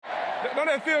Don't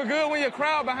that feel good when your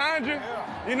crowd behind you?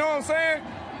 You know what I'm saying?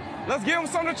 Let's give them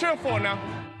something to cheer for now.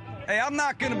 Hey, I'm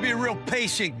not going to be a real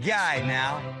patient guy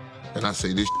now. And I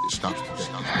say this stops today.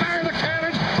 Fire the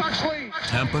cannons, Buxley.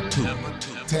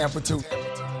 Tampa 2.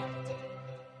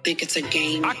 Think it's a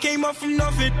game. I came up from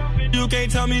nothing. You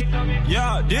can't tell me.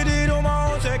 Yeah, did it on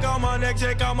my own. Check out my neck,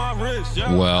 check out my wrist.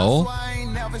 Yeah. Well,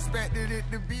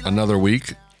 another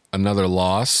week, another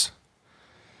loss.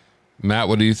 Matt,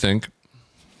 what do you think?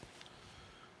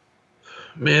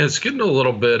 Man, it's getting a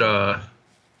little bit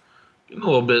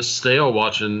stale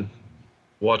watching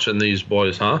these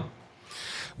boys, huh?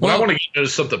 Well, I want to get into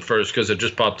something first because it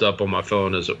just popped up on my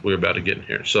phone as we were about to get in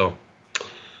here. So,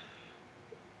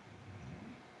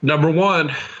 number one,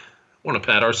 I want to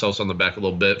pat ourselves on the back a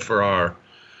little bit for our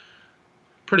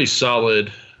pretty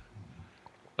solid,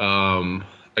 I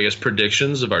guess,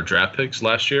 predictions of our draft picks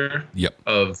last year. Yep.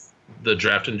 Of the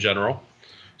draft in general.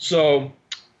 So,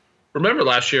 remember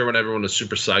last year when everyone was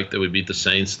super psyched that we beat the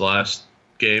Saints last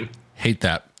game? Hate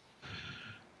that.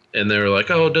 And they were like,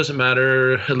 "Oh, it doesn't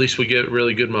matter. At least we get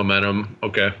really good momentum."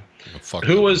 Okay.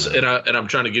 Who was? And I'm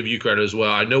trying to give you credit as well.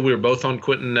 I know we were both on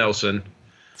Quentin Nelson.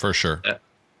 For sure.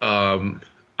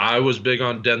 I was big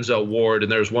on Denzel Ward, and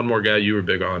there was one more guy you were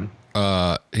big on.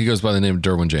 He goes by the name of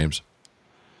Derwin James.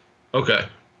 Okay.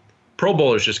 Pro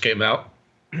Bowlers just came out.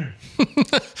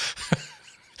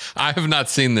 I have not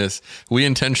seen this. We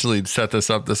intentionally set this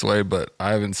up this way, but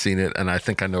I haven't seen it, and I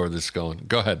think I know where this is going.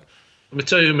 Go ahead. Let me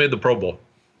tell you who made the Pro Bowl.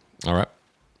 All right.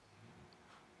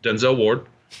 Denzel Ward.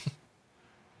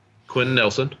 Quentin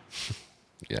Nelson.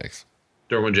 Yikes.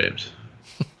 Derwin James.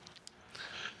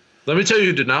 Let me tell you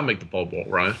who did not make the Pro Bowl,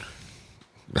 Ryan.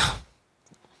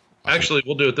 Actually,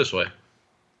 we'll do it this way.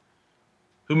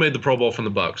 Who made the Pro Bowl from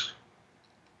the Bucs?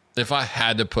 If I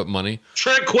had to put money.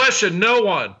 Trick question. No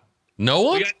one. No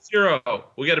one? We got 0.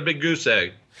 We got a big goose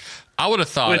egg. I would have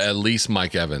thought at least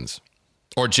Mike Evans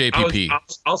or JPP.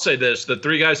 I'll say this. The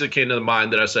three guys that came to the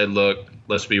mind that I said, look,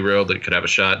 let's be real, that could have a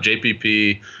shot.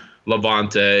 JPP,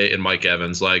 Levante, and Mike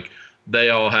Evans. Like, they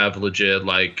all have legit,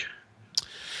 like.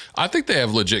 I think they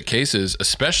have legit cases,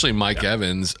 especially Mike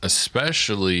Evans,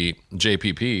 especially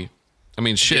JPP. I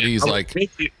mean, shit, he's like.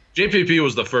 JPP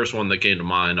was the first one that came to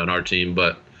mind on our team,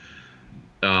 but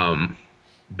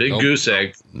big goose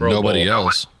egg. Nobody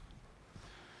else.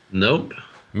 Nope.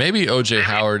 Maybe OJ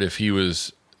Howard, if he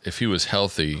was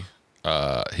healthy,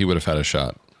 he would have had a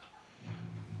shot.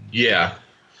 Yeah,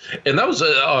 and that was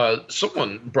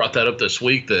someone brought that up this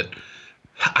week that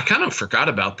I kind of forgot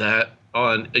about that.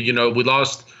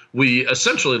 We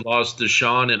essentially lost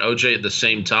Deshaun and OJ at the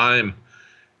same time,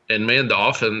 and man, the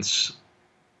offense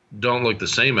don't look the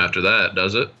same after that,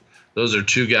 does it? Those are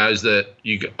two guys that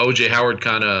OJ Howard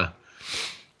kind of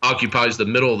occupies the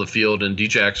middle of the field, and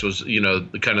Djax was,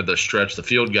 kind of the stretch the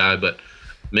field guy. But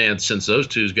man, since those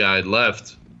two guys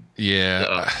left,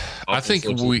 I think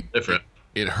different.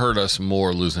 It hurt us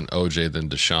more losing OJ than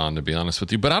Deshaun, to be honest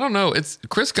with you. But I don't know. It's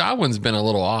Chris Godwin's been a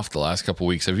little off the last couple of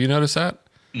weeks. Have you noticed that?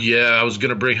 Yeah, I was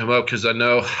gonna bring him up because I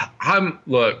know I'm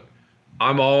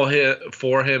all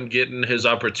for him getting his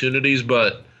opportunities,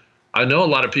 but I know a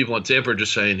lot of people in Tampa are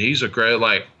just saying he's a great.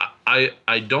 Like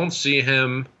I don't see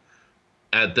him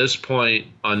at this point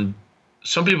on.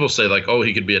 Some people say like, oh,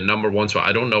 he could be a number one. So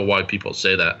I don't know why people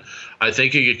say that. I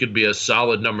think he could be a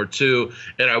solid number 2.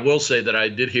 And I will say that I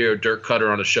did hear Dirk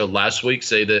Cutter on a show last week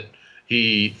say that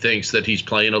he thinks that he's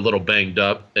playing a little banged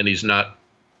up and he's not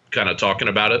kind of talking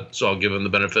about it. So I'll give him the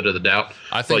benefit of the doubt.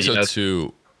 I think so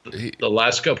too. The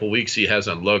last couple of weeks, he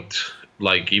hasn't looked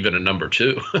like even a number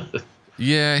 2.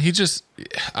 Yeah,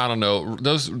 I don't know.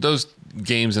 Those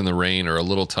games in the rain are a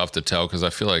little tough to tell because I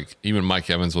feel like even Mike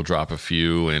Evans will drop a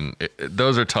few, and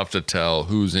those are tough to tell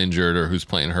who's injured or who's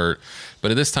playing hurt.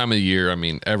 But at this time of the year, I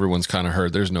mean, everyone's kind of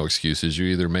hurt. There's no excuses. You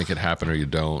either make it happen or you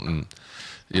don't.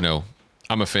 And,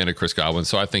 I'm a fan of Chris Godwin,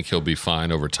 so I think he'll be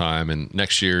fine over time. And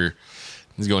next year,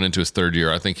 he's going into his 3rd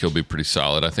year. I think he'll be pretty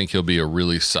solid. I think he'll be a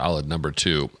really solid number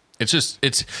 2.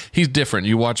 He's different.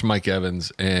 You watch Mike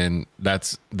Evans, and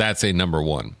that's a number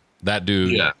 1. That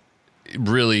dude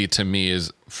really, to me,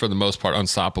 is for the most part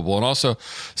unstoppable. And also,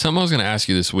 something I was going to ask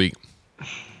you this week: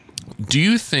 do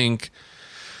you think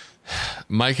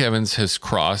Mike Evans has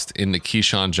crossed into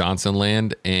Keyshawn Johnson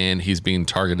land, and he's being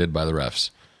targeted by the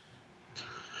refs?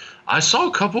 I saw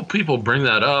a couple people bring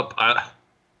that up.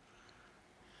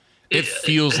 It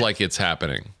feels like it's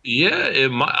happening. Yeah,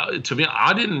 to me,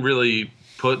 I didn't really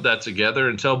put that together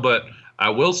until, but I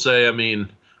will say, I mean,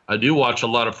 I do watch a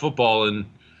lot of football, and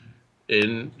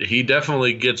he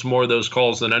definitely gets more of those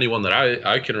calls than anyone that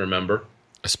I can remember.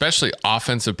 Especially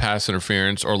offensive pass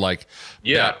interference or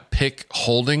that pick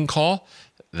holding call.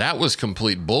 that was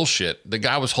complete bullshit. The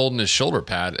guy was holding his shoulder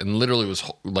pad and literally was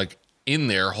like in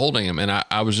there holding him. And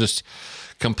I was just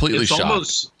completely shocked.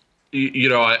 Almost,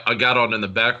 I got on in the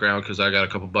background because I got a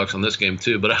couple bucks on this game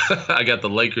too, but I got the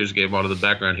Lakers game on in the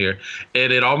background here.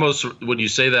 And it almost, when you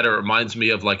say that, it reminds me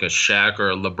of like a Shaq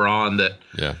or a LeBron,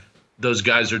 that those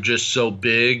guys are just so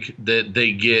big that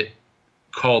they get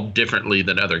called differently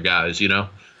than other guys,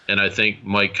 And I think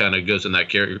Mike kind of goes in that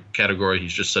category.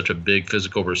 He's just such a big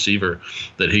physical receiver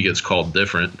that he gets called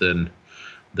different than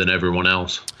everyone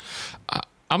else.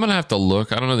 I'm going to have to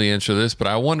look. I don't know the answer to this, but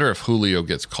I wonder if Julio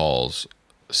gets calls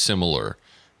similar,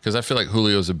 because I feel like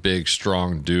Julio's a big,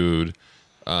 strong dude.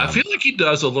 I feel like he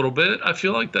does a little bit. I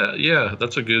feel like that. Yeah,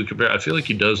 that's a good comparison. I feel like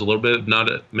he does a little bit,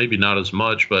 maybe not as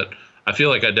much, but I feel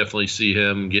like I definitely see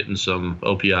him getting some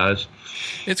OPIs.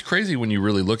 It's crazy when you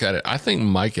really look at it. I think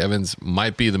Mike Evans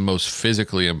might be the most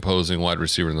physically imposing wide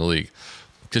receiver in the league,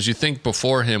 because you think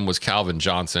before him was Calvin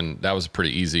Johnson. That was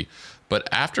pretty easy. But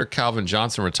after Calvin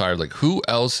Johnson retired, like, who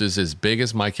else is as big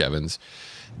as Mike Evans,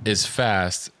 is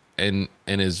fast, and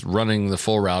is running the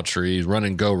full route tree,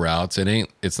 running go routes?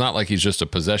 It's not like he's just a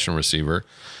possession receiver.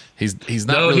 He's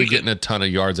not really getting a ton of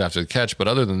yards after the catch, but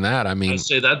other than that, I mean, I'd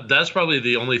say that's probably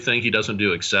the only thing he doesn't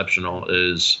do exceptional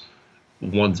is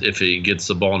once if he gets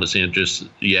the ball in his hand, just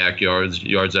yak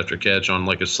yards after catch on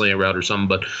like a slant route or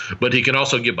something. But he can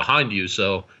also get behind you,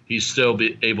 so he's still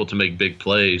be able to make big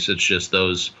plays. It's just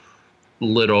those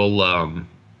little,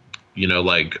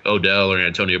 like Odell or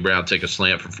Antonio Brown take a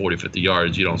slant for 40, 50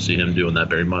 yards. You don't see him doing that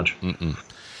very much.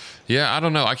 Yeah, I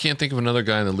don't know. I can't think of another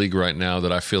guy in the league right now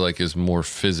that I feel like is more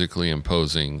physically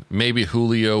imposing. Maybe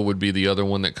Julio would be the other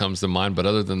one that comes to mind, but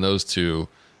other than those two,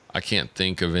 I can't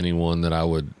think of anyone that I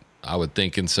would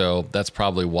think. And so that's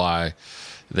probably why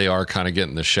they are kind of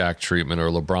getting the Shaq treatment or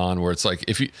LeBron, where it's like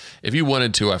if you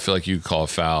wanted to, I feel like you could call a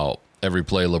foul every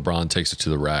play. LeBron takes it to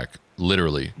the rack,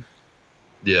 literally.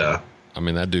 Yeah. I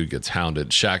mean, that dude gets hounded.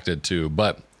 Shaq did too.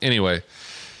 But anyway,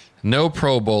 no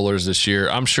Pro Bowlers this year.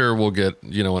 I'm sure we'll get,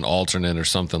 an alternate or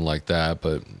something like that,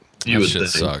 but that shit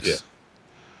sucks.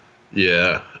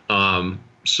 Yeah.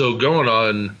 So going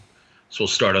on, so we'll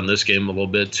start on this game a little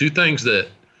bit. Two things that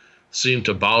seemed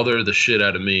to bother the shit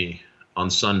out of me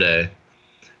on Sunday.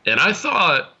 And I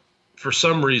thought, for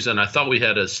some reason, we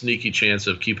had a sneaky chance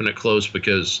of keeping it close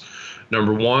because,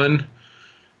 number one,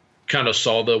 kind of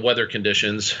saw the weather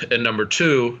conditions, and number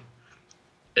two,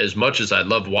 as much as I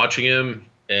love watching him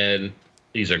and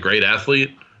he's a great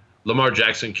athlete, Lamar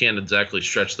Jackson can't exactly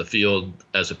stretch the field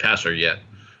as a passer yet.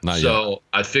 Not so yet.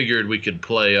 I figured we could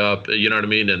play up, you know what I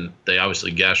mean? And they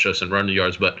obviously gashed us and run the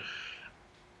yards, but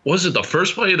was it the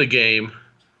first play of the game?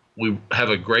 We have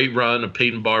a great run of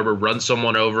Peyton Barber, run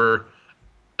someone over.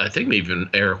 I think even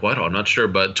Eric Weddle, I'm not sure,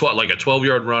 but like a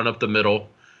 12-yard run up the middle.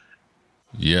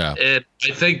 Yeah. And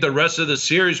I think the rest of the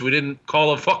series, we didn't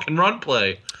call a fucking run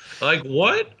play. Like,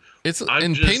 what?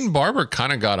 Peyton Barber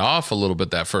kind of got off a little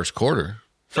bit that first quarter.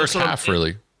 First half,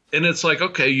 really. And it's like,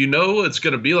 okay, it's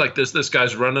going to be like this. This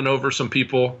guy's running over some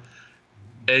people,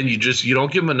 and you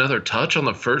don't give him another touch on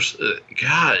the first.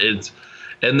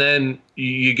 And then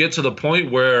you get to the point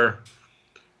where,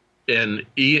 and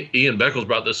Ian Beckles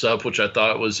brought this up, which I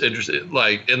thought was interesting.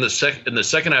 Like in the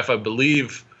second half, I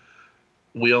believe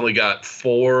we only got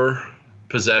 4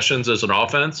 possessions as an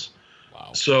offense.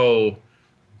 Wow. So,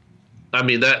 I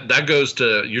mean, that goes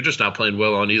to you're just not playing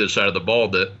well on either side of the ball,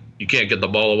 that you can't get the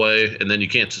ball away, and then you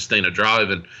can't sustain a drive.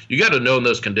 And you got to know in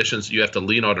those conditions you have to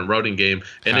lean on a running game.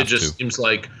 And it just seems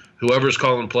like whoever's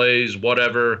calling plays,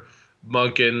 whatever,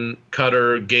 Monken,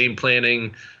 Cutter, game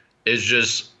planning is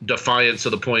just defiance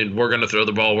to the point we're going to throw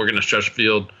the ball, we're going to stretch the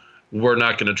field, we're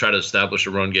not going to try to establish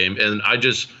a run game. And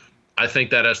I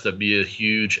think that has to be a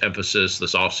huge emphasis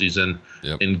this offseason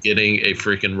in getting a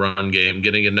freaking run game,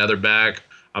 getting another back.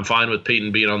 I'm fine with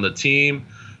Peyton being on the team,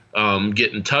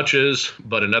 getting touches,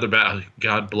 but another back,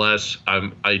 God bless.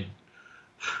 I'm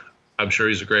sure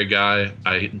he's a great guy.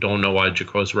 I don't know why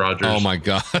Jaquez Rogers. Oh, my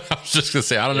God. I was just going to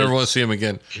say, I don't ever want to see him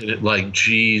again. Like,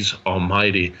 geez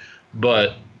almighty.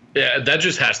 But, yeah, that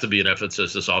just has to be an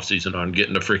emphasis this offseason on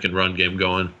getting a freaking run game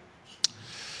going.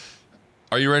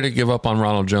 Are you ready to give up on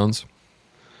Ronald Jones?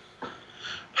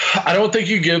 I don't think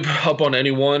you give up on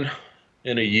anyone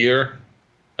in a year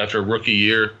after a rookie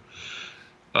year.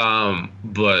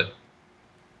 But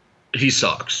he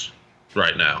sucks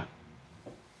right now.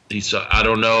 I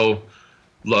don't know.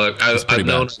 Look, I've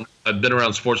been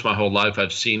around sports my whole life.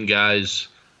 I've seen guys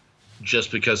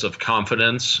just because of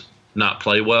confidence not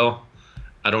play well.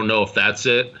 I don't know if that's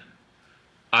it.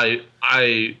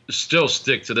 I still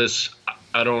stick to this.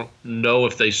 I don't know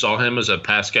if they saw him as a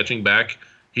pass catching back.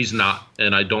 He's not,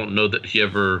 and I don't know that he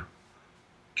ever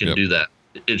can do that.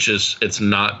 It's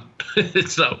not.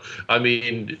 It's not. I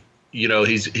mean,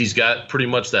 he's got pretty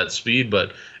much that speed,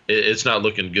 but it's not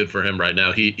looking good for him right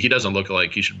now. He doesn't look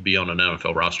like he should be on an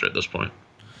NFL roster at this point.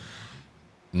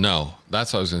 No,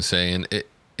 that's what I was going to say. And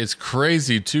it's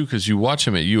crazy, too, because you watch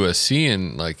him at USC,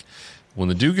 and, like, when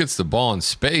the dude gets the ball in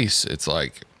space, it's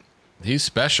like he's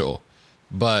special.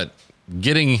 But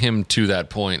getting him to that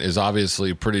point is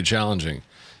obviously pretty challenging.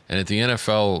 And at the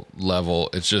NFL level,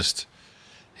 it's just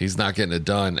he's not getting it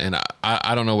done. And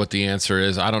I don't know what the answer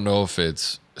is. I don't know if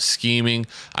it's scheming.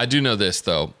 I do know this,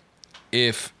 though.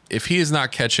 If he is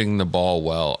not catching the ball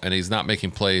well and he's not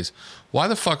making plays, why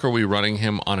the fuck are we running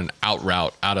him on an out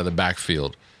route out of the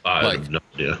backfield? I have no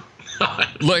idea.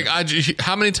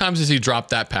 How many times has he dropped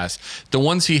that pass? The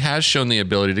ones he has shown the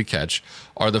ability to catch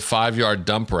are the 5-yard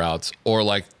dump routes, or,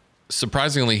 like,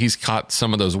 surprisingly, he's caught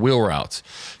some of those wheel routes.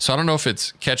 So I don't know if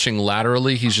it's catching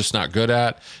laterally he's just not good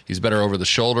at. He's better over the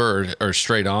shoulder or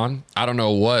straight on. I don't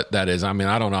know what that is. I mean,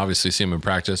 I don't obviously see him in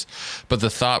practice, but the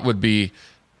thought would be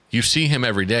you see him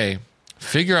every day,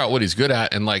 figure out what he's good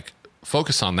at and, like,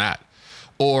 focus on that.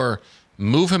 Or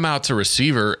move him out to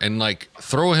receiver and, like,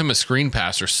 throw him a screen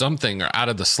pass or something, or out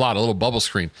of the slot, a little bubble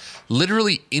screen.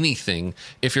 Literally anything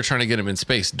if you're trying to get him in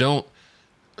space. Don't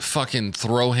fucking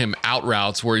throw him out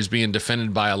routes where he's being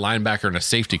defended by a linebacker and a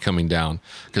safety coming down,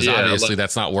 because obviously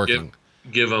that's not working.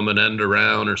 Give him an end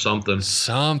around or something.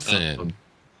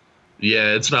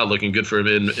 Yeah, it's not looking good for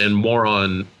him, and more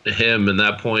on him. And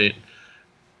that point,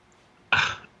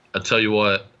 I'll tell you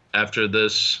what, after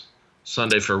this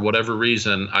Sunday, for whatever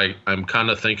reason, I'm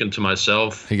kind of thinking to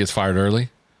myself, he gets fired early.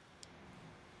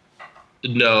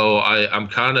 No, I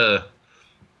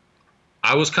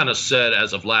was kind of set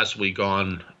as of last week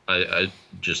on. I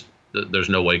just, there's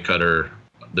no way Cutter,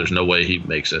 there's no way he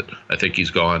makes it. I think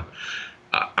he's gone.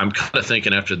 I'm kind of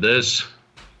thinking after this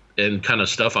and kind of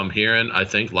stuff I'm hearing, I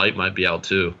think Light might be out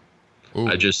too. Ooh.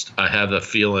 I have a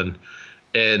feeling.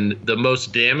 And the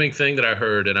most damning thing that I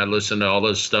heard, and I listened to all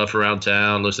this stuff around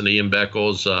town, listened to Ian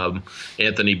Beckles,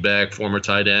 Anthony Beck, former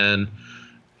tight end.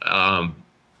 The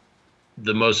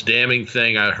most damning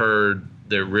thing I heard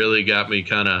that really got me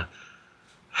kind of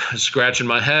scratching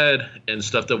my head, and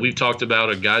stuff that we've talked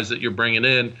about, and guys that you're bringing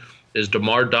in, is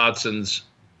DeMar Dotson's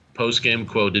post-game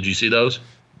quote. Did you see those?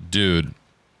 Dude.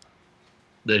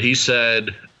 That he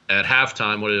said at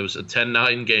halftime, when it was a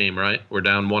 10-9 game, right? We're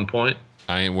down 1 point.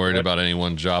 I ain't worried about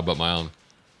anyone's job but my own.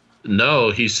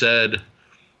 No, he said,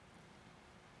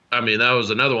 I mean, that was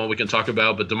another one we can talk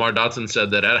about, but DeMar Dotson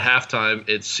said that at halftime,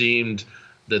 it seemed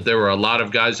that there were a lot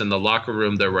of guys in the locker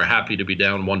room that were happy to be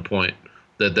down 1 point,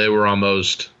 that they were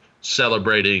almost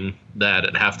celebrating that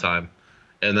at halftime.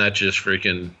 And that just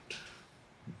freaking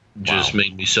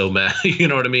made me so mad. You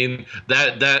know what I mean?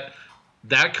 That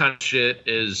kind of shit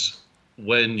is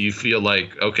when you feel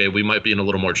like, okay, we might be in a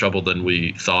little more trouble than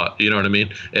we thought. You know what I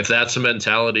mean? If that's the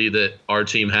mentality that our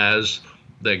team has,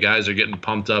 that guys are getting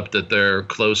pumped up that they're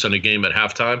close in a game at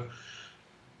halftime,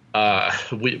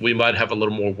 we might have a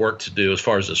little more work to do as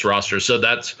far as this roster. So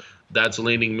that's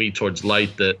leaning me towards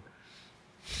Light, that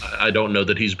I don't know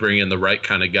that he's bringing the right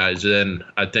kind of guys in.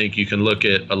 I think you can look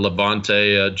at a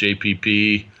Levante, a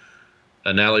JPP,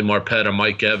 an Ali Marpet, a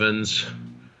Mike Evans,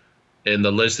 and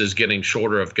the list is getting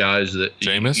shorter of guys that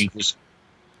Jameis?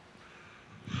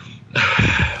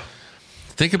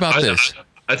 Think about this.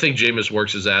 I think Jameis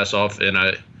works his ass off, and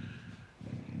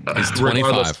he's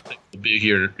 25. He'll be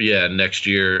here, next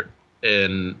year,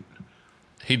 and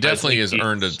he definitely has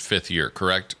earned a fifth year,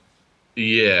 correct?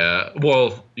 Yeah.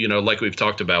 Well, like we've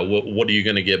talked about, what are you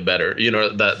going to get better?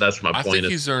 That's my point. I think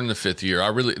he's earned the fifth year. I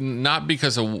really, not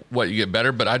because of what you get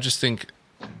better, but I just think,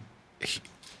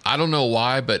 I don't know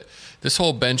why, but this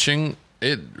whole benching,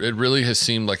 it really has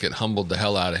seemed like it humbled the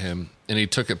hell out of him, and he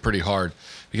took it pretty hard,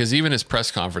 because even his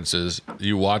press conferences,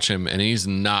 you watch him and he's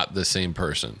not the same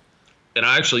person. And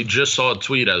I actually just saw a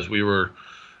tweet as we were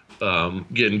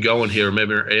getting going here.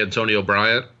 Remember Antonio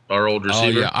Bryant, our old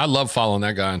receiver? Oh, yeah. I love following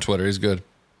that guy on Twitter. He's good.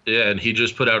 Yeah, and he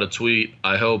just put out a tweet.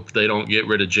 I hope they don't get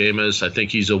rid of Jameis. I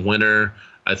think he's a winner.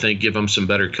 I think give him some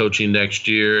better coaching next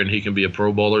year, and he can be a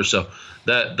Pro Bowler. So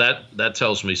that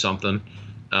tells me something.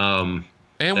 And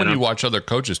when you watch other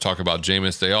coaches talk about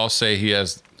Jameis, they all say he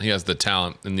has the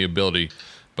talent and the ability,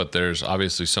 but there's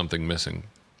obviously something missing.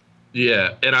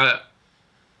 Yeah, and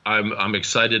I'm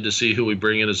excited to see who we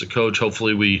bring in as a coach.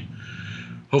 Hopefully we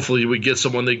get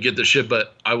someone that can get the shit.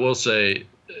 But I will say,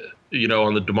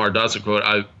 on the DeMar Dotson quote,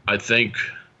 I think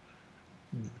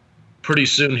pretty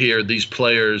soon here, these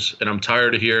players, and I'm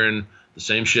tired of hearing the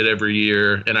same shit every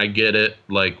year, and I get it.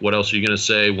 Like, what else are you going to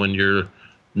say when you're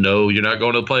not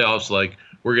going to the playoffs? Like,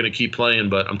 we're going to keep playing.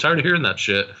 But I'm tired of hearing that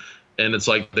shit. And it's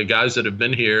like the guys that have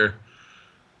been here,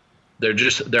 there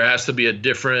has to be a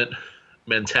different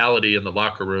mentality in the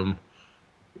locker room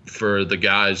for the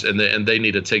guys, and they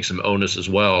need to take some onus as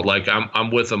well. Like I'm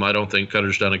with them. I don't think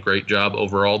Cutter's done a great job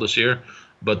overall this year,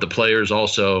 but the players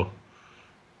also,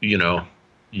 you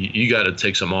got to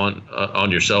take some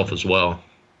on yourself as well.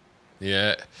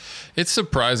 Yeah, it's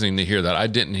surprising to hear that. I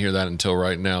didn't hear that until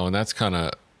right now, and that's kind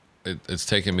of it's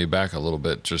taken me back a little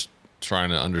bit, just trying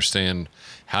to understand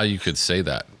how you could say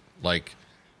that. Like,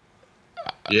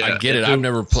 yeah, I get it. I've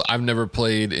never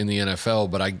played in the NFL,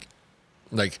 but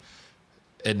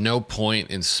at no point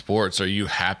in sports are you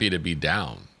happy to be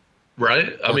down,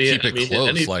 right? I mean, keep it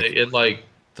close.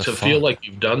 To feel like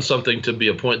you've done something to be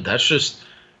a point. That's just,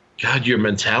 God, your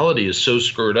mentality is so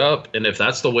screwed up. And if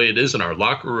that's the way it is in our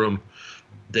locker room,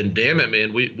 then damn it,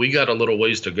 man, we got a little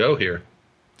ways to go here.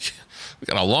 We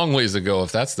got a long ways to go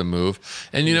if that's the move.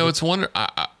 And it's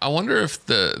I wonder if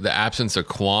the absence of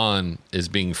Quan is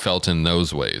being felt in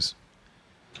those ways.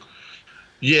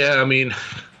 Yeah, I mean,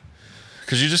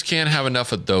 because you just can't have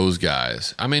enough of those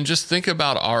guys. I mean, just think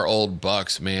about our old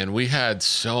Bucks, man. We had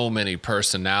so many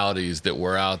personalities that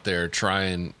were out there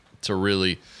trying to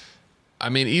really, I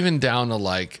mean, even down to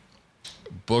like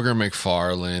Booger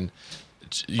McFarland,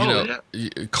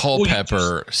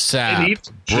 Culpepper,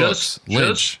 Sapp, Brooks,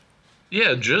 Lynch.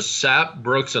 Yeah, just Sapp,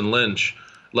 Brooks, and Lynch.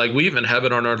 Like, we even have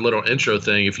it on our little intro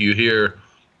thing. If you hear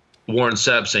Warren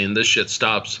Sapp saying this shit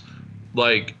stops,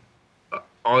 like,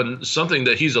 on something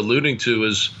that he's alluding to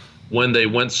is when they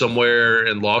went somewhere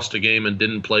and lost a game and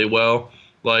didn't play well.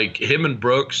 Like, him and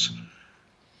Brooks,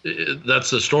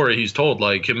 that's the story he's told.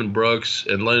 Like, him and Brooks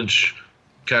and Lynch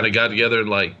kind of got together and,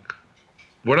 like,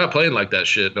 we're not playing like that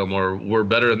shit no more. We're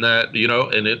better than that,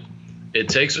 and it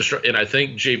takes and I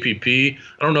think JPP,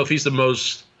 I don't know if he's the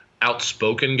most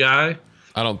outspoken guy.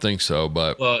 I don't think so,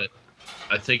 but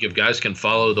I think if guys can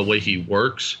follow the way he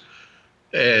works,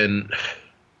 and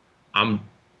I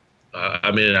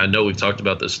know we've talked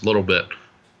about this a little bit.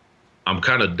 I'm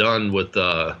kind of done with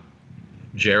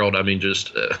Gerald. I mean,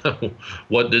 just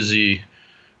what does he?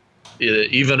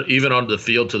 Even on the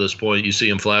field to this point, you see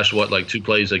him flash like 2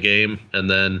 plays a game, and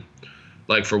then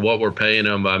like for what we're paying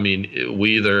him, I mean,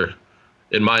 we either,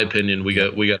 in my opinion, we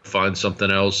got to find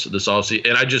something else this offseason.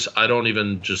 And I don't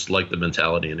even just like the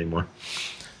mentality anymore.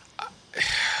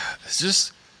 It's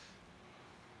just,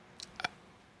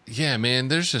 yeah, man,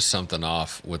 there's just something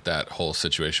off with that whole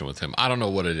situation with him. I don't know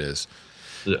what it is.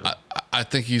 Yeah. I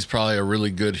think he's probably a really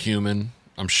good human.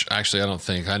 Actually,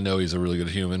 I know he's a really good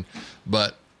human,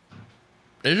 but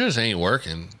it just ain't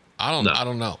working. I don't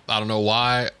know. I don't know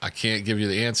why. I can't give you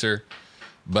the answer,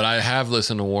 but I have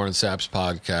listened to Warren Sapp's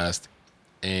podcast,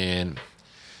 and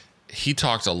he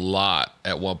talked a lot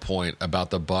at one point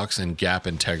about the Bucks and gap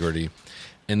integrity.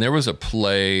 And there was a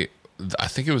play, I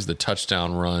think it was the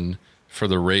touchdown run for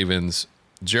the Ravens.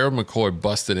 Gerald McCoy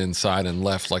busted inside and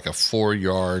left like a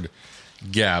 4-yard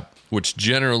gap, which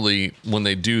generally when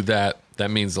they do that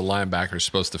means the linebacker is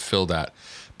supposed to fill that.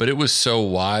 But it was so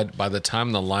wide. By the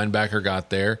time the linebacker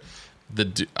got there,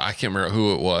 I can't remember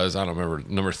who it was. I don't remember.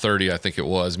 Number 30, I think it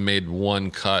was, made one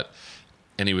cut,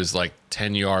 and he was like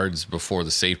 10 yards before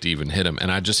the safety even hit him.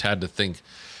 And I just had to think,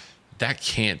 that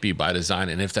can't be by design.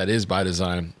 And if that is by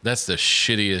design, that's the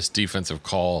shittiest defensive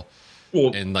call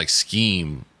and like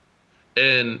scheme.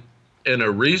 And a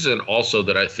reason also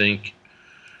that I think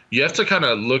you have to kind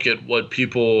of look at what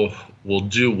people will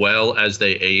do well as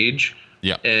they age.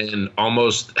 Yeah. And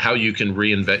almost how you can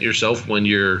reinvent yourself when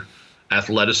your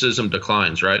athleticism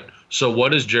declines, right? So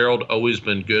what has Gerald always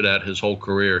been good at his whole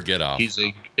career? Get off.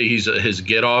 His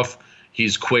get off.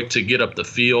 He's quick to get up the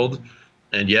field.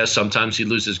 And yes, sometimes he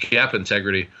loses gap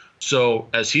integrity. So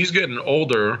as he's getting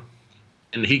older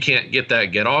and he can't get that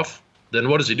get off, then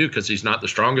what does he do? Because he's not the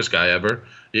strongest guy ever.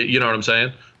 You know what I'm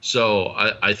saying? So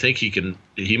I think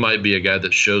he might be a guy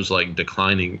that shows like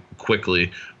declining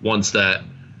quickly once that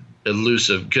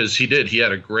elusive, because he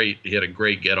had a great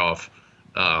get off,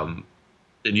 and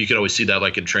you can always see that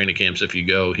like in training camps. If you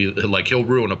go, he'll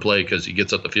ruin a play because he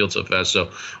gets up the field so fast.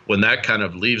 So when that kind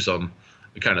of leaves him,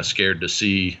 I'm kind of scared to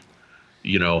see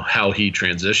how he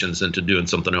transitions into doing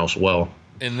something else well.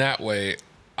 In that way,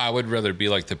 I would rather be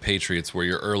like the Patriots, where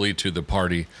you're early to the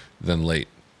party than late.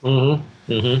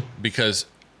 Because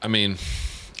I mean,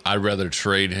 I'd rather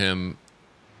trade him.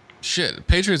 Shit,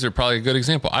 Patriots are probably a good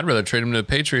example. I'd rather trade him to the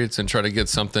Patriots and try to get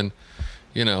something,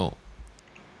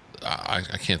 I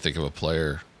can't think of a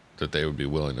player that they would be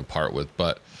willing to part with,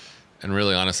 and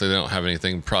really, honestly, they don't have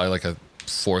anything, probably like a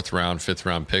 4th round, 5th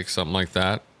round pick, something like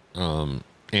that. And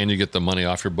you get the money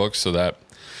off your books, so that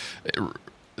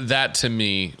that to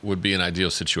me would be an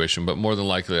ideal situation. But more than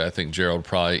likely, I think Gerald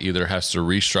probably either has to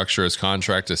restructure his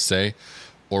contract to stay,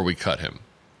 or we cut him.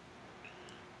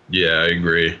 Yeah, I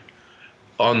agree.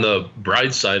 On the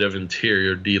bright side of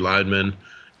interior D linemen,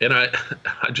 and I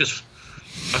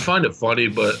find it funny,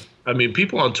 but I mean,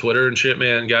 people on Twitter and shit,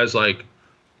 man, guys, like,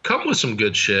 come with some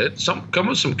good shit. Come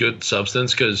with some good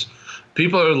substance, because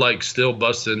people are like still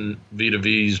busting Vita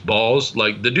V's balls.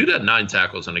 Like, the dude had 9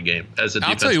 tackles in a game as a defensive.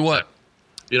 I'll tell you what.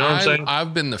 You know what I'm saying?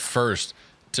 I've been the first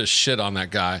to shit on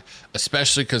that guy,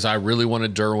 especially because I really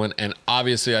wanted Derwin, and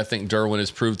obviously I think Derwin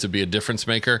has proved to be a difference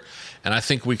maker. And I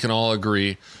think we can all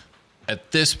agree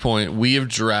at this point we have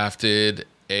drafted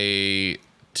a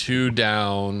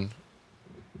 2-down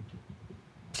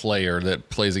player that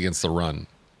plays against the run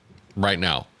right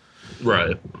now.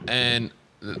 Right. And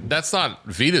that's not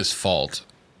Vita's fault.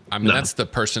 I mean, that's the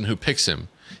person who picks him.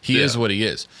 He is what he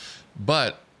is.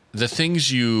 But the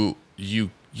things you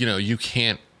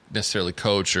can't necessarily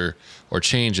coach or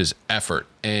change is effort.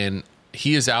 And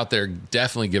he is out there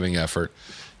definitely giving effort.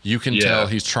 You can tell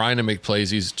he's trying to make plays.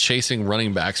 He's chasing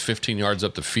running backs 15 yards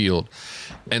up the field.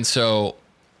 And so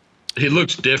he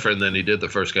looks different than he did the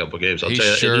first couple of games. I'll tell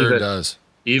you. Sure does.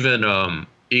 Even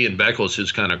Ian Beckles,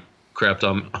 who's kind of crapped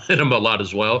on him a lot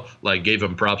as well, like gave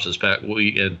him props this past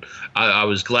week. And I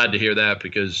was glad to hear that,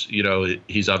 because, you know,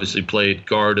 he's obviously played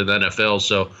guard in the NFL.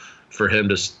 So for him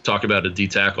to talk about a D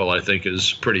tackle, I think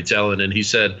is pretty telling. And he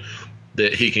said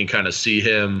that he can kind of see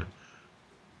him,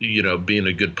 you know, being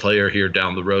a good player here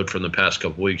down the road from the past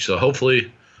couple weeks. So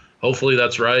hopefully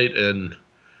that's right. And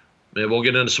man, we'll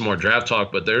get into some more draft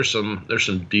talk, but there's some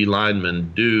D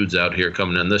lineman dudes out here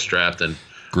coming in this draft, and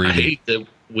Greedy. I hate that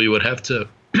we would have to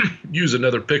use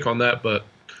another pick on that, but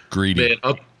Greedy.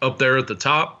 Man, up there at the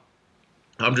top,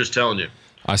 I'm just telling you.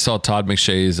 I saw Todd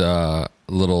McShay's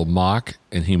little mock,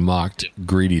 and he mocked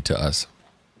Greedy to us.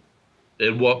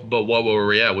 But what were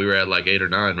we at? We were at like 8 or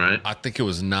 9, right? I think it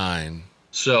was 9.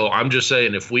 So I'm just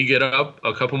saying, if we get up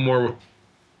a couple more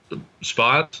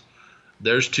spots,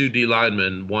 there's 2 D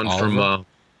linemen. One Oliver?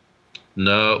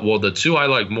 The 2 I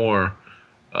like more.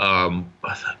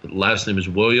 Last name is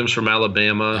Williams from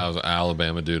Alabama. That was an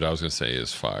Alabama dude. I was going to say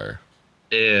is fire.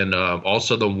 And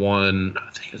also the one,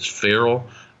 I think it's Farrell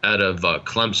out of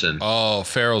Clemson. Oh,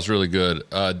 Farrell's really good.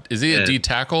 Is he a D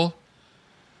tackle?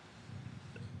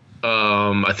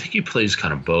 I think he plays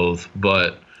kind of both,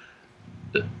 but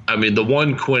I mean the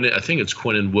one I think it's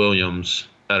Quinnen Williams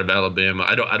out of Alabama.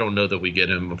 I don't know that we get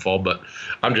him in the fall, but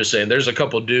I'm just saying there's a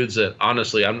couple of dudes that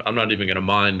honestly I'm not even going to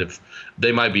mind if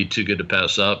they might be too good to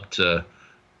pass up to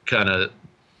kind of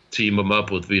team them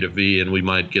up with Vita V, and we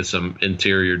might get some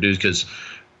interior dudes. Because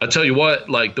I tell you what,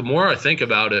 like the more I think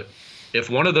about it, if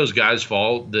one of those guys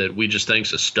fall that we just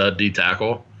think's a stud D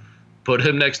tackle, put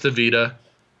him next to Vita,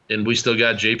 and we still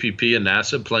got JPP and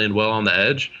Nassib playing well on the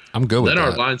edge, I'm good with that. Then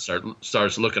that. our line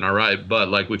starts looking all right. But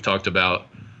like we've talked about,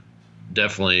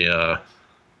 definitely,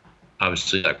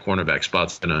 obviously that cornerback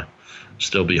spot's gonna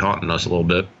still be haunting us a little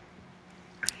bit.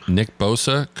 Nick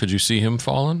Bosa, could you see him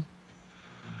falling?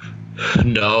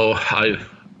 No, I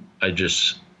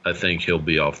think he'll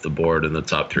be off the board in the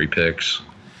top 3 picks.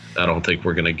 I don't think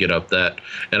we're gonna get up that.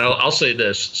 And I'll say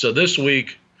this: so this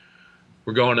week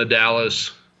we're going to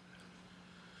Dallas.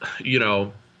 You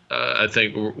know, I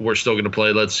think we're still gonna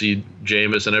play. Let's see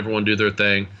Jameis and everyone do their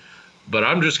thing. But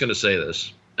I'm just gonna say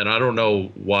this. And I don't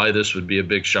know why this would be a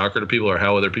big shocker to people or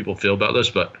how other people feel about this,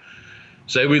 but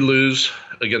say we lose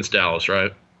against Dallas,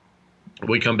 right?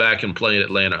 We come back and play in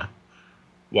Atlanta.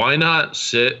 Why not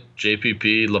sit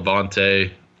JPP,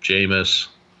 Levante, Jameis,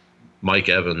 Mike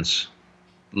Evans,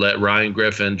 let Ryan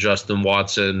Griffin, Justin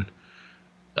Watson,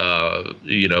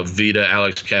 Vita,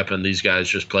 Alex Kappen, these guys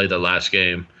just play the last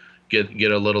game, get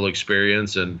a little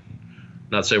experience, and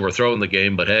not say we're throwing the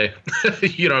game, but hey,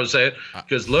 you know what I'm saying?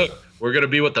 Because look, we're going to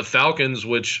be with the Falcons,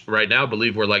 which right now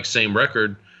believe we're like same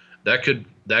record. That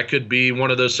could be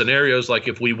one of those scenarios. Like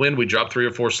if we win, we drop 3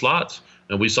 or 4 slots,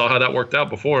 and we saw how that worked out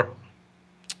before.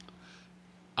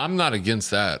 I'm not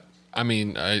against that. I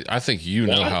mean, I think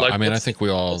know how. Like, I think we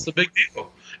all. It's a big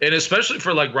deal, and especially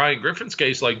for like Ryan Griffin's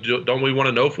case. Like, don't we want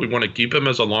to know if we want to keep him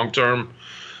as a long-term,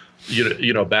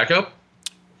 backup?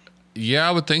 Yeah,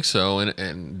 I would think so.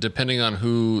 And depending on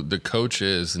who the coach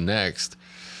is next.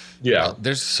 Yeah,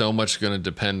 there's so much going to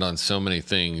depend on so many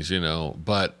things,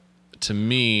 But to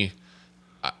me,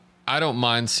 I don't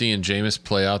mind seeing Jameis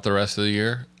play out the rest of the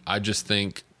year. I just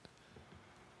think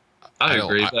I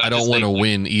agree. I don't want to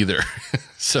win either.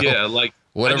 So yeah, like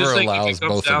whatever allows if it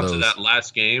comes both down of those. to that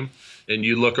last game, and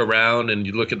you look around and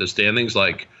you look at the standings,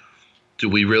 like do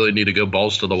we really need to go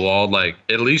balls to the wall? Like,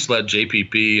 at least let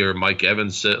JPP or Mike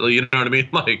Evans sit. You know what I mean?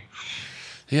 Like,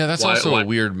 yeah, that's also a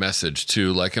weird message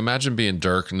too. Like, imagine being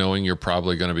Dirk, knowing you're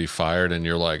probably going to be fired, and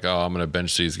you're like, "Oh, I'm going to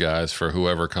bench these guys for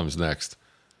whoever comes next."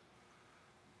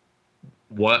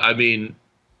 What I mean,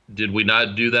 did we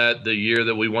not do that the year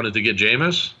that we wanted to get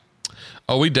Jameis?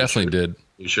 Oh, we definitely did.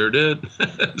 We sure did.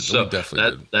 So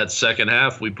that second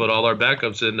half, we put all our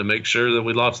backups in to make sure that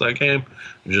we lost that game.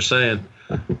 I'm just saying.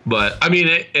 But I mean,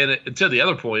 and to the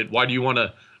other point, why do you want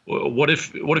to? What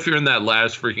if you're in that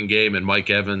last freaking game and Mike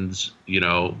Evans,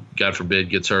 God forbid,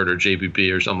 gets hurt, or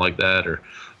JPP or something like that, or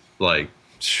like,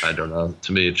 I don't know.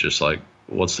 To me, it's just like,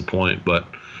 what's the point? But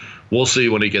we'll see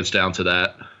when it gets down to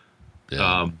that.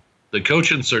 Yeah. The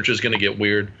coaching search is going to get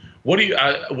weird. What do you?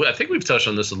 I think we've touched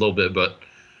on this a little bit, but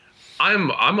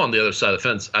I'm on the other side of the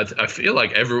fence. I feel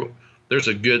like there's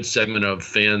a good segment of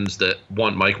fans that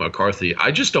want Mike McCarthy.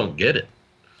 I just don't get it.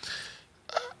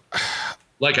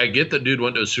 Like, I get the dude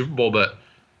went to a Super Bowl, but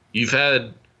you've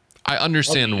had. I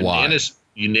understand why.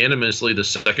 Unanimously the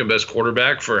second best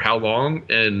quarterback for how long?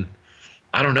 And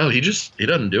I don't know. He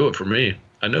doesn't do it for me.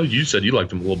 I know you said you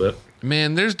liked him a little bit.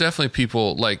 Man, there's definitely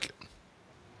people like.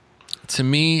 To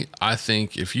me, I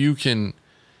think if you can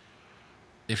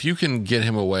get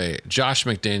him away, Josh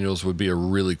McDaniels would be a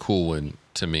really cool one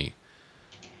to me.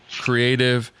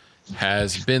 Creative,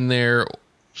 has been there,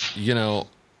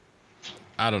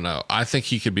 I don't know. I think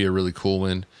he could be a really cool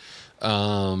one.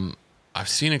 I've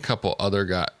seen a couple other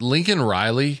guys. Lincoln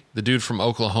Riley, the dude from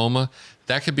Oklahoma,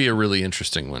 that could be a really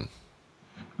interesting one.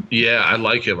 Yeah, I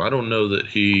like him. I don't know that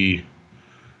he,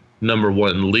 number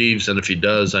one, leaves, and if he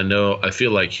does, I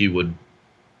feel like he would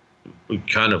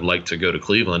kind of like to go to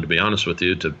Cleveland, to be honest with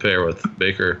you, to pair with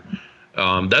Baker.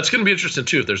 That's going to be interesting,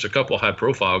 too, if there's a couple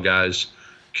high-profile guys.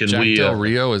 Jack Del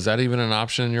Rio, is that even an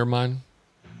option in your mind?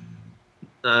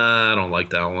 I don't like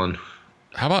that one.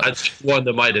 How about that's one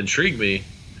that might intrigue me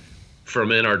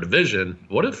from in our division?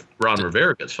 What if Ron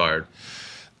Rivera gets fired?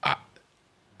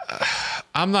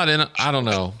 I'm not in. I don't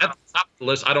know. At the top of the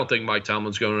list, I don't think Mike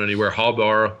Tomlin's going anywhere.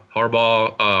 Harbaugh.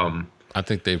 I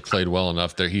think they've played well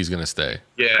enough that he's going to stay.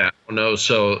 Yeah, no.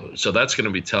 So that's going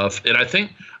to be tough. And I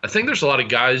think there's a lot of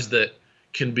guys that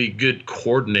can be good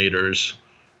coordinators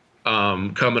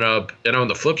coming up. And on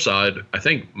the flip side, I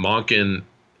think Monken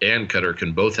and Cutter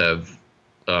can both have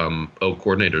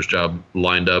coordinator's job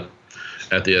lined up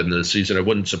at the end of the season. It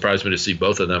wouldn't surprise me to see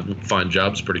both of them find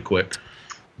jobs pretty quick.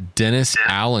 Dennis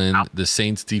Allen, the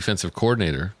Saints defensive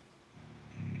coordinator.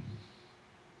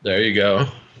 There you go.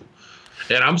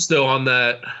 And I'm still on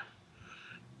that.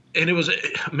 And it was,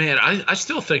 man, I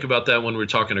still think about that when we're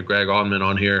talking to Greg Allman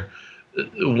on here,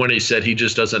 when he said he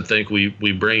just doesn't think we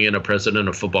bring in a president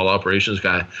of football operations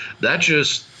guy. That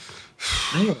just,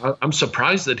 I'm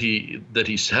surprised that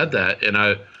he said that. And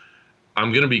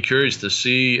I'm going to be curious to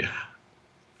see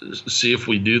if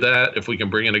we do that, if we can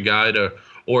bring in a guy to,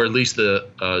 or at least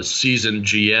the seasoned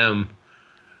GM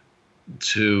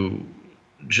to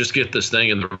just get this thing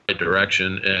in the right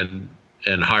direction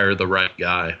and hire the right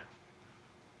guy.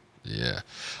 Yeah.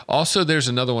 Also, there's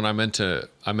another one I meant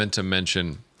to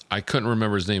mention. I couldn't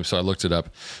remember his name, so I looked it up.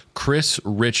 Chris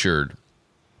Richard.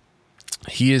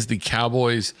 He is the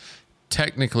Cowboys.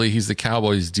 Technically, he's the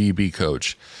Cowboys DB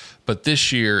coach. But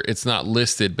this year, it's not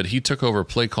listed, but he took over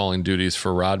play calling duties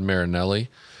for Rod Marinelli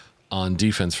on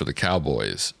defense for the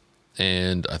Cowboys.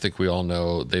 And I think we all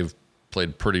know they've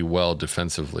played pretty well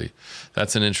defensively.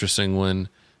 That's an interesting one.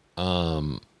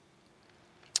 And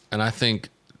I think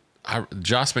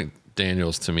Josh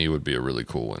McDaniels, to me, would be a really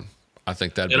cool one. I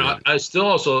think that'd be. I still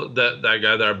also that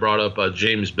guy that I brought up,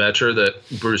 James Betcher, that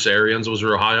Bruce Arians was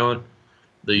real high on.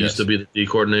 They used to be the D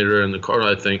coordinator in the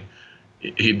Cardinals. I think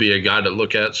he'd be a guy to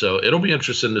look at. So it'll be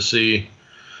interesting to see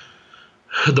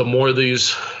the more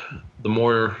these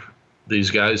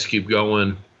guys keep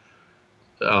going,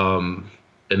 and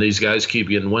these guys keep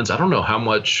getting wins. I don't know how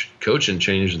much coaching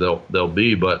change they'll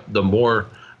be, but the more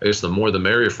the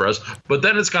merrier for us. But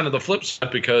then it's kind of the flip side,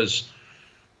 because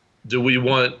do we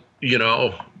want,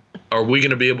 are we going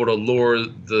to be able to lure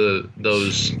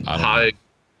those high,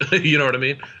 you know what I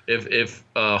mean? If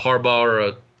Harbaugh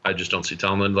or I just don't see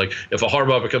Tomlin, like if a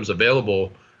Harbaugh becomes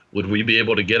available, would we be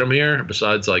able to get him here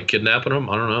besides like kidnapping him?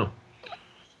 I don't know.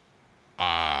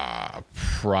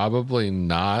 Probably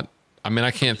not. I mean,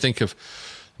 I can't think of,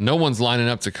 no one's lining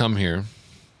up to come here.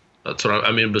 That's what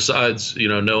I mean. Besides,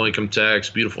 no income tax,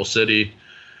 beautiful city.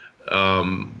 I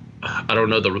don't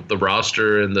know, the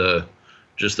roster and the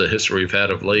history we've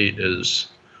had of late is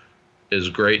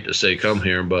great to say come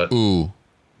here. But ooh,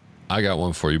 I got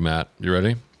one for you, Matt. You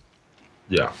ready?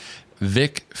 Yeah.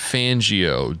 Vic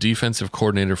Fangio, defensive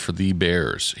coordinator for the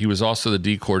Bears. He was also the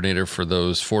D coordinator for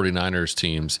those 49ers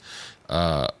teams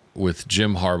with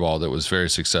Jim Harbaugh that was very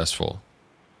successful.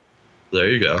 There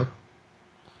you go.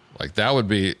 Like that would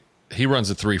be, he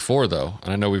runs a 3-4 though.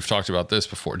 And I know we've talked about this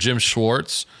before. Jim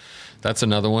Schwartz, that's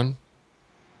another one.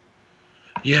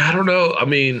 Yeah, I don't know. I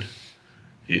mean,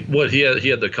 he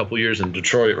had the couple years in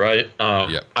Detroit, right?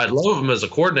 Yeah. I love him as a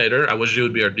coordinator. I wish he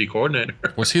would be our D coordinator.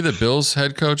 Was he the Bills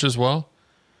head coach as well?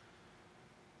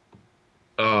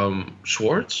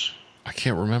 Schwartz? I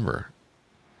can't remember.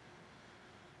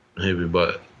 Maybe,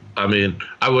 but I mean,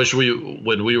 I wish we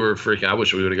would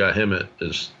have got him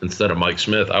instead of Mike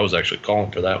Smith. I was actually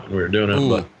calling for that when we were doing it. Ooh.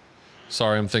 But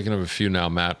Sorry, I'm thinking of a few now,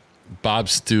 Matt. Bob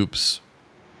Stoops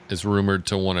is rumored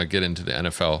to want to get into the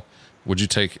NFL. Would you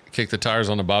kick the tires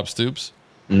on the Bob Stoops?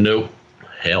 nope,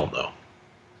 hell no.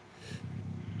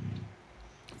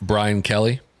 Brian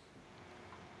Kelly.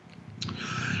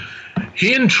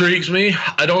 He intrigues me.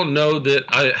 I don't know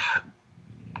that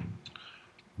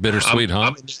Bittersweet, huh?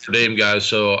 I'm a Notre Dame guy,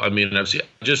 so I mean, I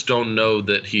just don't know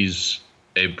that he's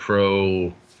a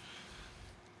pro.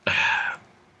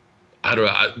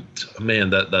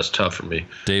 That's tough for me.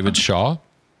 David Shaw.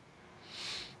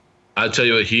 I tell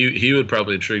you what, he would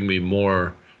probably intrigue me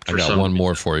more. I got one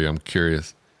more for you. I'm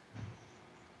curious.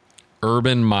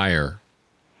 Urban Meyer.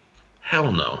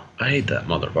 Hell no, I hate that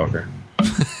motherfucker.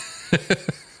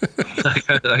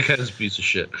 That guy's a piece of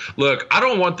shit. Look, I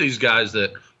don't want these guys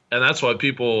and that's why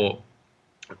people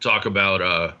talk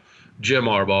about Jim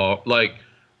Harbaugh. Like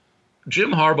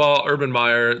Jim Harbaugh, Urban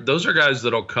Meyer, those are guys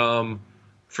that'll come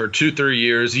for 2-3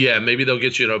 years. Yeah, maybe they'll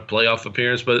get you in a playoff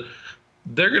appearance, but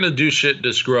they're going to do shit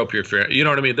to screw up your fair. You know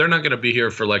what I mean? They're not going to be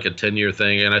here for like a 10-year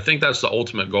thing. And I think that's the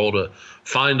ultimate goal, to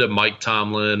find a Mike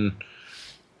Tomlin.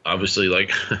 Obviously,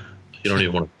 like, you don't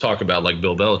even want to talk about like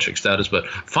Bill Belichick status, but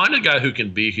find a guy who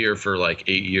can be here for like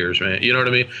 8 years, man. You know what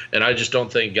I mean? And I just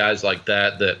don't think guys like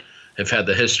that have had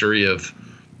the history of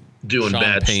doing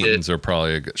bad Payton's shit. are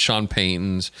probably Sean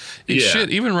Payton's. Yeah.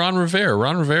 Shit, even Ron Rivera.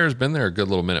 Ron Rivera's been there a good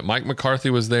little minute. Mike McCarthy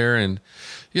was there, and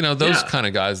those kind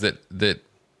of guys that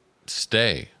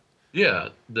stay. Yeah,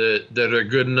 that are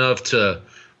good enough to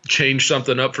change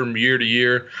something up from year to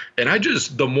year. And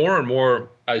the more and more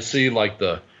I see like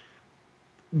the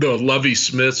Lovie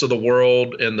Smiths of the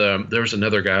world, and there's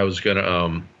another guy I was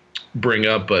gonna bring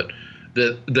up, but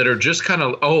that are just kind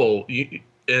of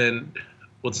and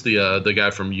what's the guy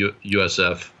from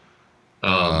USF?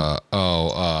 I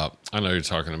know who you're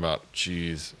talking about.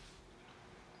 Jeez,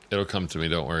 it'll come to me.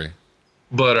 Don't worry.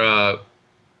 But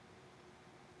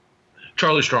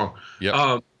Charlie Strong.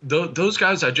 Yeah. Those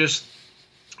guys,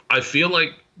 I feel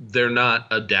like they're not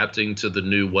adapting to the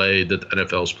new way that the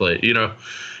NFL's played,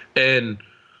 and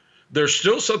there's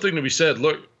still something to be said.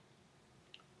 Look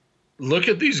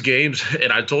at these games,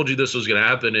 and I told you this was going to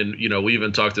happen, and we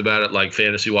even talked about it like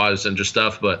fantasy wise and just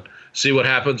stuff, but see what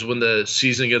happens when the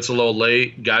season gets a little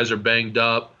late. Guys are banged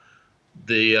up.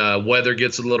 The weather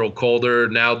gets a little colder.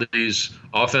 Now these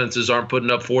offenses aren't putting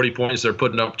up 40 points. They're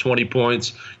putting up 20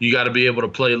 points. You got to be able to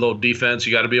play a little defense.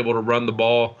 You got to be able to run the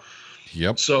ball.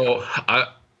 Yep. So I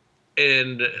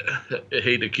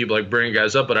hate to keep like bringing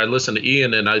guys up, but I listen to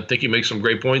Ian, and I think he makes some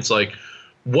great points. Like,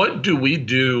 what do we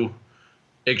do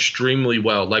extremely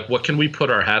well? Like, what can we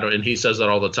put our hat on? And he says that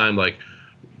all the time. Like,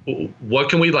 what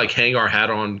can we like hang our hat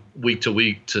on week to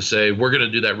week to say we're going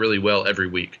to do that really well every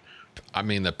week? I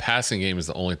mean, the passing game is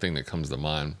the only thing that comes to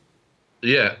mind.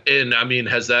 Yeah, and I mean,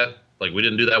 has that like we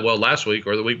didn't do that well last week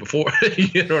or the week before?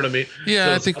 You know what I mean? Yeah,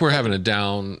 So I think we're having a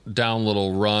down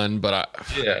little run, but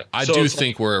I do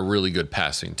think we're a really good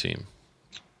passing team.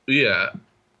 Yeah,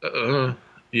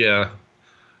 yeah.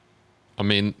 I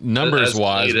mean, numbers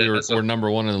wise, we're number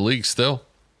one in the league still.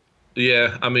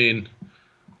 Yeah, I mean,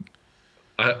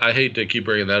 I hate to keep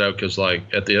bringing that up because, like,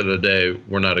 at the end of the day,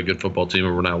 we're not a good football team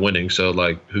and we're not winning. So,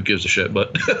 like, who gives a shit?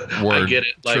 But I get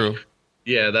it. Like, true.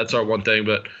 Yeah, that's our one thing.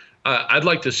 But I'd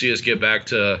like to see us get back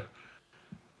to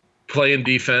playing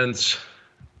defense.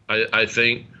 I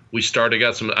think we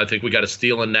I think we got a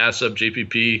steal in NASA,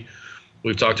 JPP.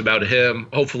 We've talked about him.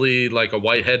 Hopefully, like a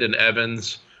Whitehead and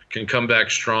Evans can come back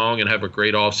strong and have a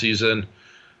great offseason,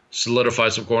 solidify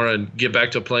some corner, and get back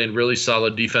to playing really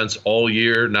solid defense all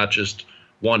year, not just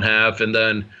one half, and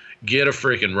then get a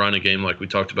freaking running game like we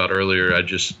talked about earlier. I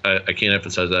can't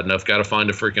emphasize that enough. Got to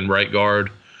find a freaking right guard.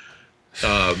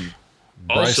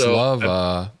 Bryce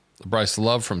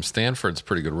Love from Stanford's a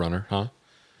pretty good runner, huh?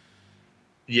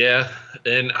 Yeah,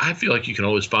 and I feel like you can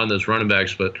always find those running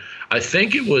backs, but I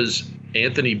think it was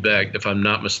Anthony Beck, if I'm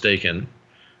not mistaken.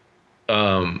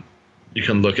 You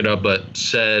can look it up, but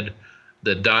said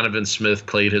that Donovan Smith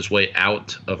played his way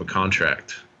out of a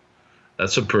contract.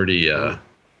 That's some pretty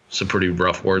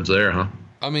rough words there, huh?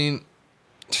 I mean,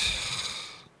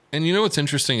 and you know what's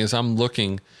interesting is I'm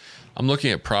looking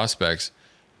at prospects.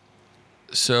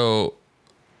 So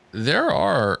there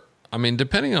are, I mean,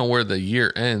 depending on where the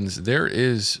year ends, there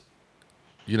is,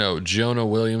 Jonah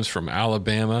Williams from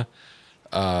Alabama,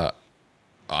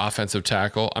 offensive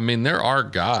tackle. I mean, there are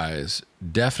guys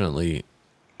definitely.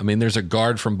 I mean, there's a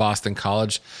guard from Boston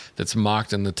College that's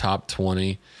mocked in the top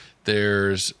 20.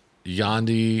 There's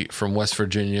Yandy from West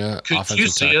Virginia, Could offensive you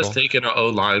see tackle. us taking an O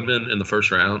lineman in the first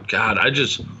round? God, but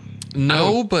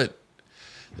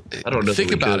I don't know.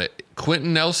 Think about it.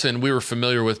 Quentin Nelson, we were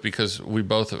familiar with because we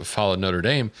both followed Notre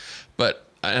Dame, and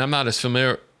I'm not as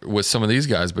familiar with some of these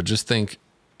guys, but just think.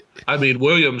 I mean,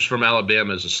 Williams from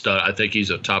Alabama is a stud. I think he's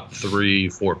a top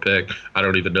 3-4 pick. I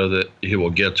don't even know that he will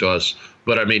get to us,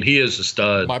 but I mean, he is a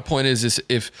stud. My point is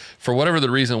if for whatever the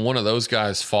reason one of those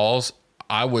guys falls,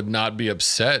 I would not be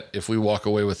upset if we walk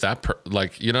away with that.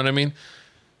 You know what I mean?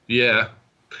 Yeah.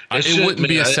 It wouldn't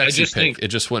be a sexy pick. It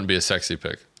just wouldn't be a sexy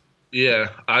pick. Yeah.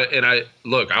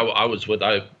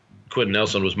 Quentin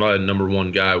Nelson was my number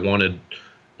one guy I wanted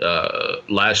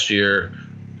last year.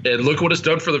 And look what it's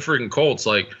done for the freaking Colts.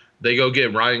 Like, they go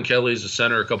get Ryan Kelly as a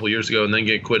center a couple years ago and then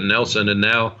get Quentin Nelson. And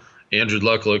now Andrew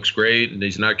Luck looks great and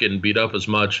he's not getting beat up as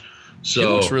much. So he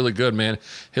looks really good, man.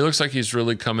 He looks like he's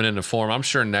really coming into form. I'm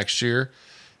sure next year,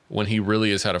 when he really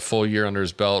has had a full year under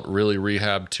his belt, really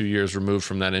rehab, 2 years removed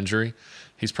from that injury,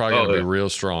 he's probably going to be real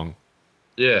strong.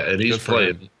 Yeah, and he's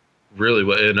playing really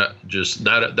well. And just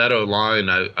that O-line,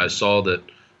 I saw that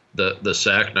the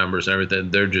sack numbers and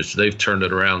everything, they've turned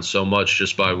it around so much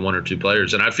just by one or two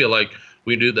players. And I feel like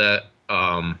we do that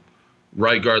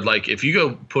right guard. Like, if you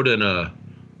go put in a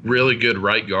really good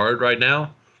right guard right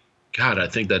now, God, I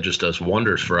think that just does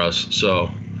wonders for us.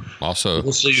 So also,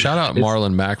 shout out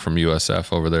Marlon Mack from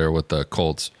USF over there with the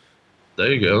Colts. There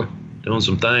you go, doing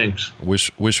some things.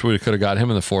 Wish we could have got him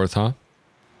in the fourth, huh?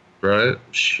 Right?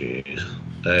 Jeez.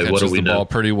 Hey, what do we the know? Ball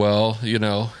pretty well.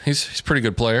 He's a pretty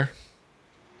good player.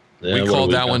 Yeah, we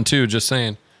called that one too. Just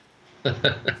saying.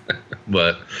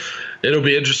 But it'll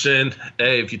be interesting.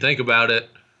 Hey, if you think about it,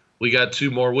 we got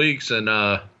 2 more weeks, and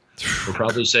we're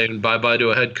probably saying bye-bye to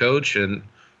a head coach, and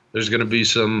there's going to be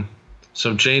some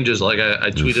changes. Like I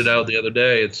tweeted out the other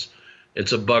day, it's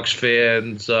a Bucks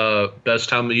fans best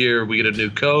time of year. We get a new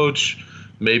coach,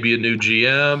 maybe a new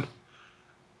GM,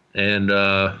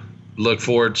 and look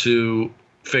forward to,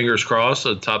 fingers crossed,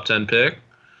 a top 10 pick,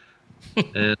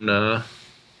 and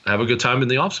have a good time in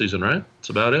the offseason, right? That's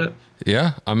about it.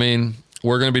 Yeah, I mean,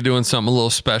 we're going to be doing something a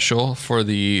little special for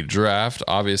the draft,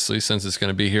 obviously, since it's going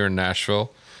to be here in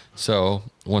Nashville. So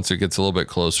once it gets a little bit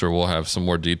closer, we'll have some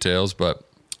more details. But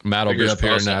Matt will be up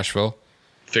here in Nashville.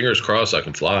 Fingers crossed I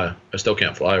can fly. I still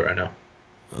can't fly right now.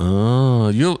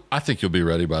 I think you'll be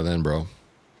ready by then, bro.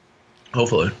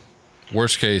 Hopefully.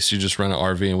 Worst case, you just rent an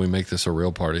RV and we make this a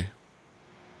real party.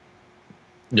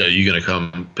 Yeah, you going to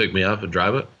come pick me up and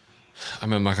drive it? I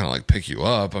mean, I'm not going to pick you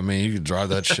up. I mean, you can drive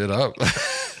that shit up.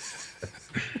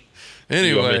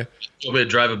 Anyway. You want me to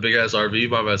drive a big ass RV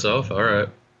by myself? All right.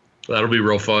 That'll be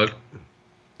real fun.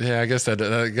 Yeah, I guess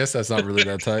that's not really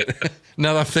that tight.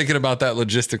 Now that I'm thinking about that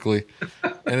logistically,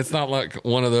 and it's not like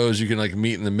one of those you can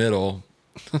meet in the middle.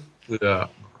 Yeah.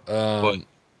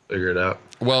 Figure it out.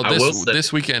 Well,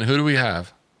 this weekend, who do we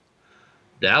have?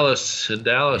 Dallas.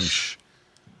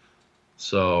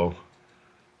 So,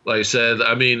 like I said,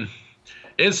 I mean,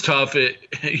 it's tough. You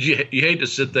hate to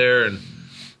sit there and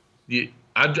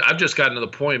I've just gotten to the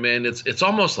point, man. It's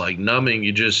almost like numbing.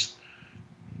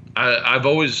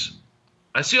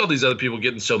 I see all these other people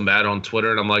getting so mad on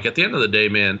Twitter, and I'm like, at the end of the day,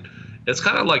 man, it's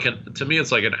kind of like to me,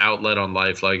 it's like an outlet on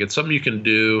life. Like, it's something you can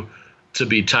do to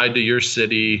be tied to your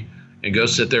city and go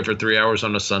sit there for 3 hours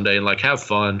on a Sunday and have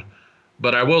fun.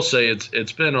 But I will say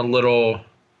it's been a little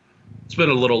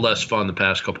less fun the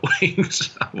past couple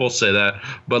weeks. I will say that.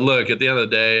 But look, at the end of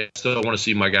the day, I still want to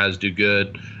see my guys do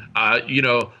good.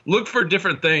 Look for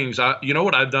different things. You know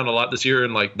what I've done a lot this year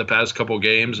in the past couple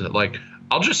games?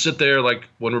 I'll just sit there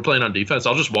when we're playing on defense,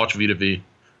 I'll just watch V2V.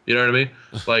 You know what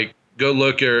I mean? Go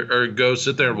look or go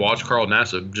sit there and watch Carl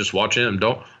Nassib. Just watch him.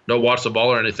 Don't watch the ball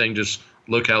or anything. Just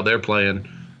look how they're playing.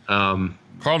 Carl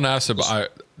Nassib,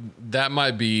 that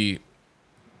might be.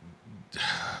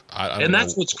 And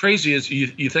that's what's crazy is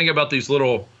you think about these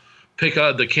little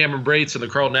the Cameron Brates and the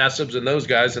Carl Nassibs and those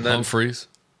guys, and then Humphreys.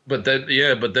 But then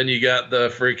you got the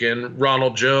freaking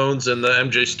Ronald Jones and the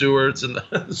MJ Stewarts and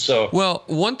so. Well,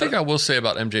 one thing I will say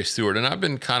about MJ Stewart, and I've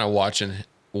been kind of watching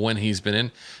when he's been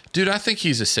in, dude, I think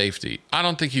he's a safety. I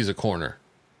don't think he's a corner.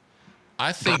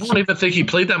 I think don't even think he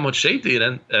played that much safety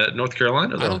at North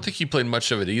Carolina, though. I don't think he played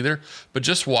much of it either. But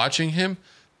just watching him,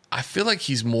 I feel like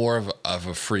he's more of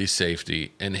a free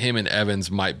safety, and him and Evans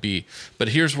might be. But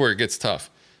here's where it gets tough.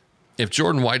 If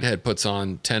Jordan Whitehead puts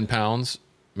on 10 pounds,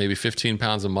 maybe 15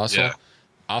 pounds of muscle,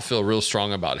 I'll feel real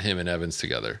strong about him and Evans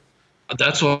together.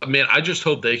 That's what, man, I just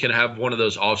hope they can have one of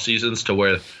those off seasons to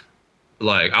where,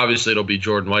 like, obviously it'll be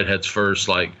Jordan Whitehead's first,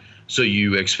 like, so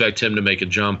you expect him to make a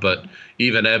jump, but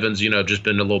even Evans, just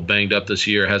been a little banged up this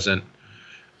year,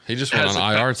 He just went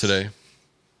on IR today.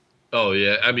 Oh,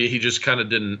 yeah. I mean, he just kind of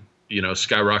didn't,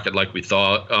 skyrocket like we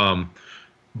thought.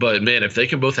 But, man, if they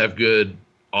can both have good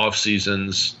off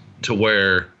seasons to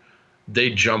where they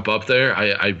jump up there,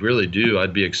 I really do.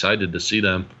 I'd be excited to see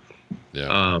them.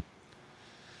 Yeah.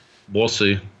 We'll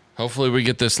see. Hopefully we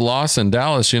get this loss in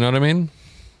Dallas, you know what I mean?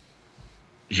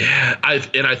 Yeah, I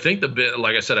think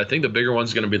like I said, I think the bigger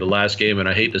one's going to be the last game, and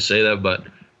I hate to say that, but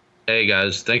hey,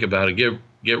 guys, think about it.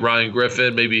 Get Ryan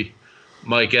Griffin, maybe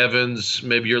Mike Evans,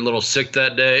 maybe you're a little sick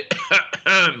that day.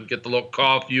 Get the little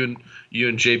cough. You and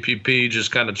JPP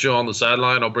just kind of chill on the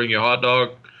sideline. I'll bring you a hot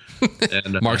dog.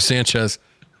 And Mark Sanchez.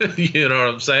 You know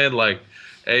what I'm saying? Like,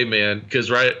 hey, man, because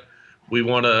we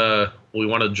want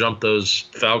to jump those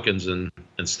Falcons and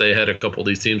stay ahead of a couple of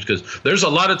these teams, because there's a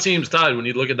lot of teams tied. When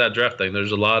you look at that draft thing,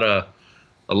 there's a lot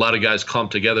of guys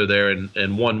clumped together there,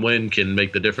 and one win can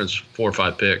make the difference, 4 or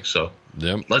 5 picks. So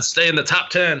let's stay in the top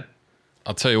 10.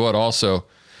 I'll tell you what, also,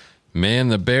 man,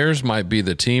 the Bears might be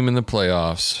the team in the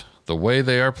playoffs. The way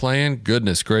they are playing,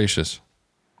 goodness gracious.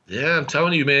 Yeah, I'm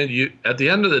telling you, man, at the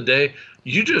end of the day,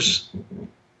 you just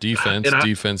defense. And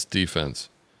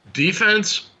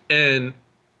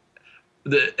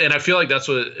I feel like that's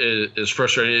what is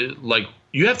frustrating. Like,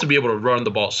 you have to be able to run the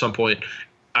ball at some point.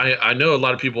 I know a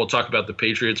lot of people will talk about the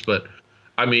Patriots, but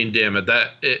I mean, damn it,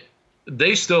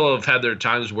 they still have had their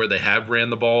times where they have ran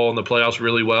the ball in the playoffs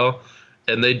really well,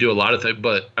 and they do a lot of things.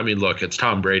 But I mean, look, it's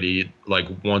Tom Brady, like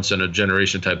once in a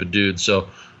generation type of dude. So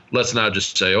let's not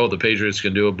just say, oh, the Patriots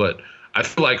can do it. But I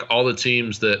feel like all the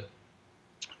teams that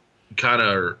kind of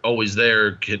are always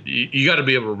there, you got to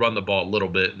be able to run the ball a little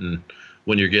bit, and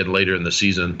when you're getting later in the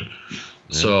season. Yeah.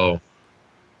 So,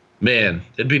 man,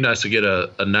 it'd be nice to get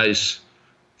a nice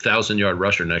 1,000-yard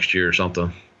rusher next year or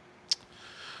something.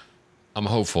 I'm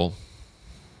hopeful.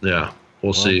 Yeah,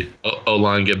 we'll see.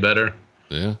 O-line get better.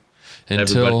 Yeah.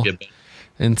 Everybody get better.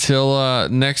 Until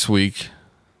next week.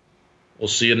 We'll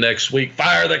see you next week.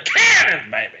 Fire the cannon,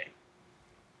 baby.